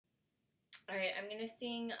Alright, I'm gonna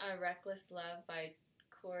sing Reckless Love by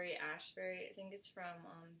Cory Asbury. I think it's from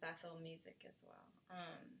Bethel Music as well.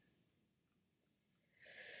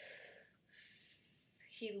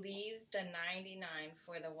 He leaves the 99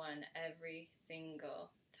 for the one every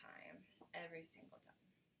single time. Every single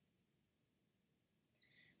time.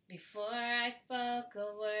 Before I spoke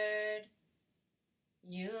a word,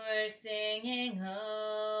 you were singing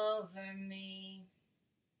over me.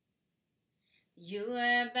 You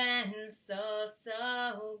have been so,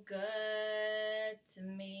 so good to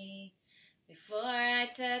me. Before I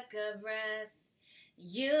took a breath,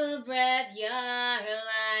 you breathed your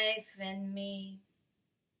life in me.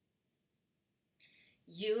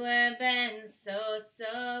 You have been so,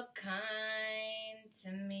 so kind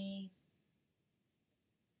to me.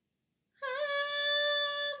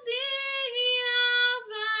 Oh, the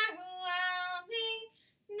overwhelming,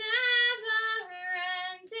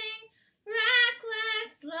 never-ending,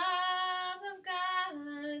 reckless love of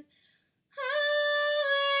God.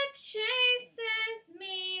 Oh, it chases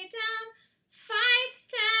me down, fights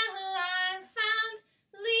till I'm found,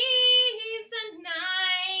 leaves the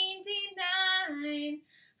 99.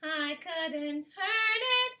 I couldn't earn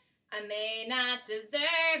it, I may not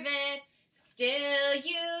deserve it, still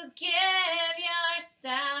you give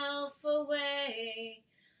yourself away.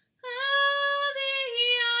 Oh, the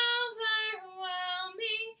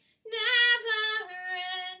overwhelming,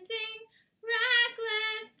 never-ending,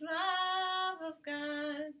 reckless love of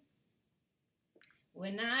God.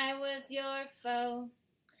 When I was your foe,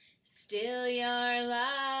 still your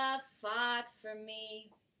love fought for me.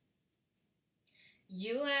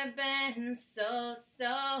 You have been so,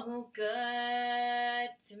 so good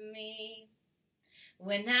to me.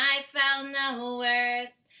 When I felt no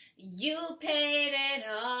worth, you paid it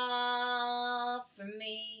all for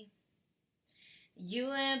me.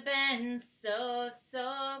 You have been so,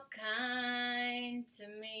 so kind to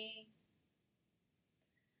me.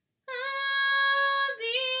 Oh,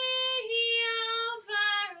 the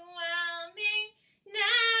overwhelming,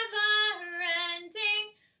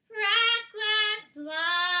 never-ending, reckless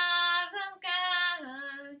love of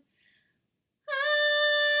God.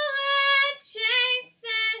 Oh, it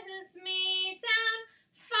chases me down,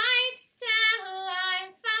 fights till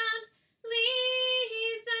I'm found,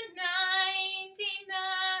 leaves the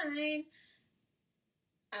 99.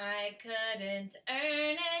 I couldn't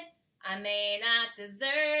earn it, I may not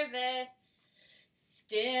deserve it,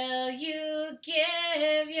 still you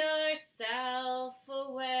give yourself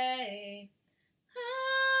away.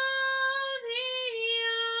 Oh, the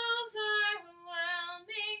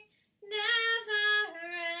overwhelming,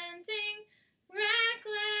 never-ending,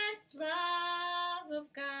 reckless love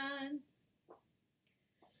of God.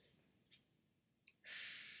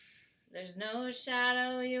 There's no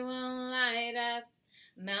shadow you won't light up,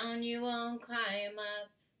 mountain you won't climb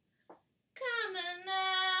up, coming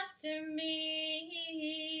after me.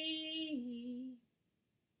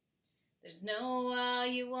 There's no wall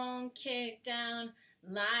you won't kick down,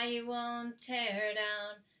 lie you won't tear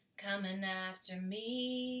down, coming after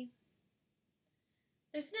me.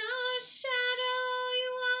 There's no shadow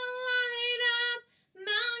you won't light up,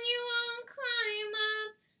 mountain you won't climb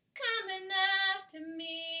up, coming after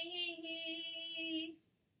me.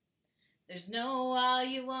 There's no wall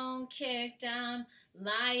you won't kick down,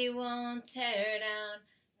 lie you won't tear down,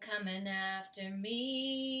 coming after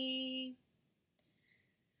me.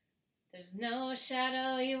 There's no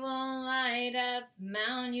shadow you won't light up,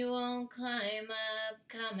 mountain you won't climb up,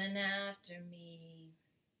 coming after me.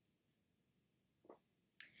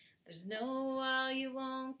 There's no wall you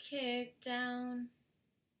won't kick down.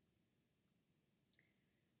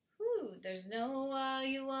 There's no wall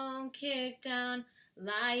you won't kick down,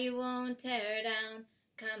 lie you won't tear down,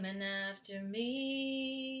 coming after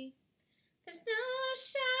me. There's no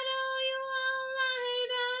shadow you won't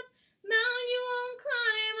light up, mountain you won't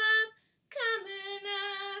climb up, coming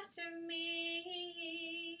after me.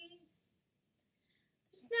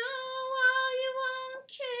 There's no wall you won't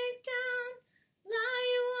kick down, lie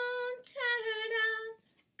you won't tear down,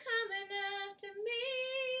 coming after me.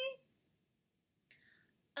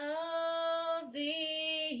 Oh,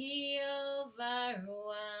 the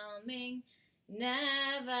overwhelming,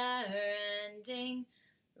 never-ending,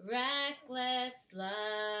 reckless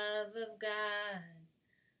love of God.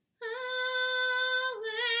 Oh,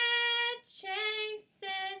 it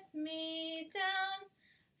chases me down,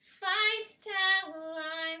 fights till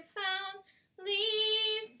I'm found,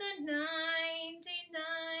 leaves the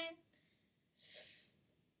 99.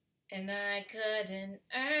 And I couldn't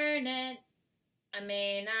earn it, I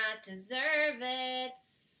may not deserve it,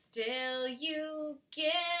 still you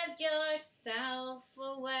give yourself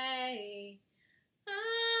away.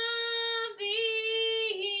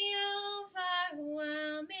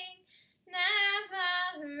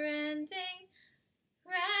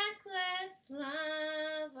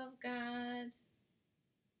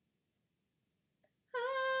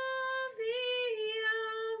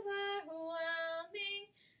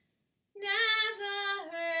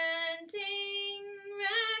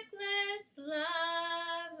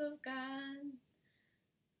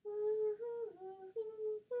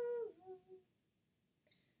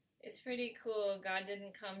 It's pretty cool. God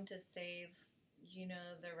didn't come to save,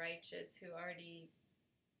 the righteous who already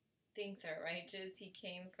think they're righteous. He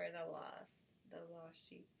came for the lost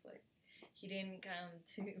sheep. Like, he didn't come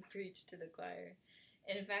to preach to the choir.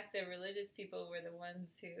 And in fact, the religious people were the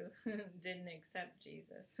ones who didn't accept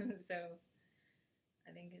Jesus. So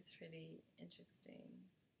I think it's pretty interesting.